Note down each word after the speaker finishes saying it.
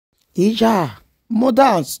Ija, mother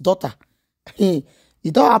and daughter. It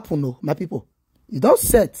don't happen, no, my people. It don't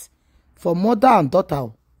set for mother and daughter.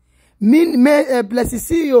 Blessing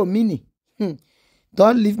CEO mini.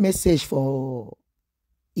 Don't leave message for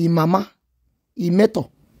mama, meto.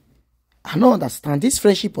 I don't understand this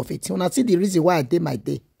friendship of it. When I see the reason why I did my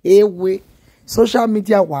day. Hey, way. Social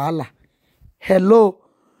media wahala. Hello.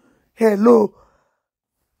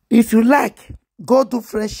 If you like, go do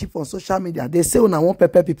friendship on social media. They say when I want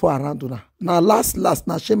pepper people around una. Now last,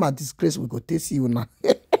 now shame and disgrace we go taste you now.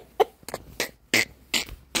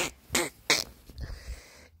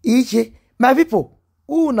 My people,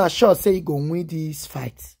 who not sure say you go win this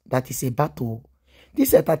fight? That is a battle.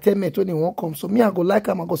 This entertainment when it won't come. So me I go like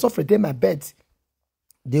am, I go suffer them my bed.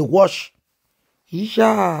 They wash.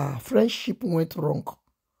 Friendship went wrong.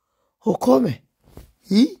 How come?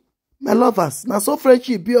 My lovers, now so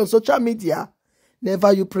friendship be on social media.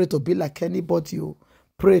 Never you pray to be like anybody. You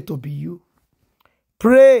pray to be you.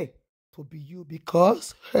 Pray to be you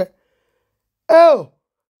because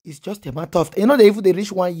it's just a matter of, they even they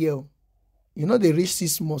reach 1 year. They reach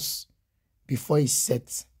 6 months before it's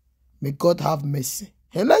set. May God have mercy.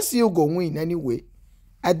 Unless you go win anyway.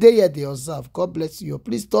 I dare you they observe. God bless you.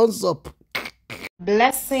 Please thumbs up.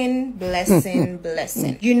 Blessing.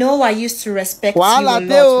 You know I used to respect you a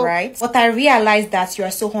lot, right? But I realized that you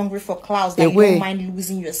are so hungry for clouds that you don't mind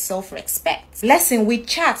losing your self-respect. Blessing, we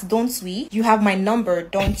chat, don't we? You have my number,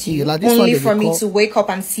 don't you? Only for me to wake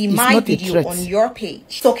up and see my video on your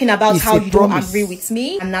page. Talking about how you don't agree with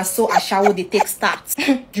me. And now so Ashawo they take stats.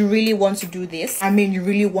 You really want to do this? I mean, you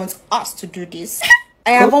really want us to do this?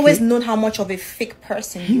 I have always known how much of a fake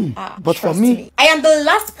person you are. But for me, I am the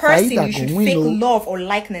last person you should fake love or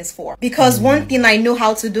likeness for. Because one thing I know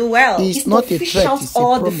how to do well is to fish out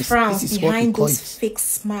all the frowns behind those fake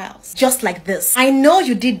smiles. Just like this. I know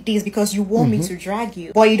you did this because you want me to drag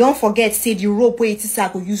you. But you don't forget, say the rope where it is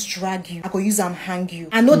I go use drag you. I go use and hang you.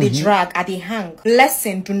 I know the drag, I they hang.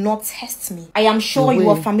 Blessing, do not test me. I am sure you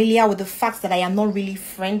are familiar with the fact that I am not really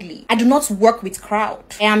friendly. I do not work with crowd.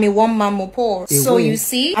 I am a one-man mopo. So you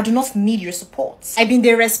see, I do not need your support. I mean,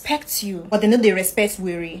 they respect you, but they know they respect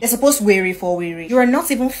weary. They're supposed weary for weary. You are not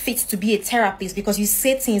even fit to be a therapist because you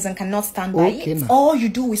say things and cannot stand by it. All you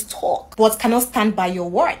do is talk, but cannot stand by your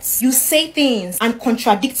words. You say things and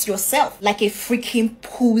contradict yourself like a freaking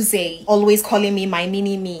pussy. Always calling me my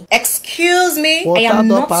mini-me. Excuse me, I am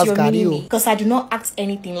not your mini-me because I do not act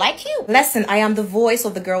anything like you. Listen, I am the voice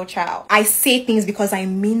of the girl child. I say things because I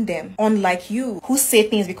mean them. Unlike you, who say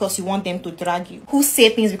things because you want them to drag you. Who say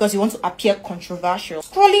things because you want to appear controversial.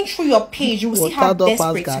 Scrolling through your page, you will see how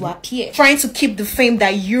desperate you appear. Trying to keep the fame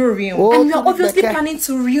that you're real. And you're obviously planning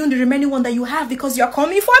to ruin the remaining one that you have because you're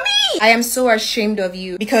coming for me. I am so ashamed of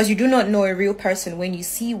you because you do not know a real person when you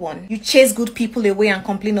see one. You chase good people away and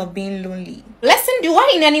complain of being lonely. Listen, do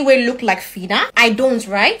I in any way look like Fina? I don't,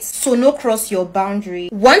 right? So no cross your boundary.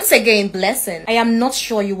 Once again, Blessing, I am not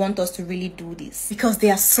sure you want us to really do this because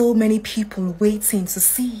there are so many people waiting to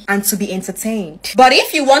see and to be entertained. But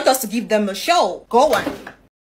if you want us to give them a show, go on.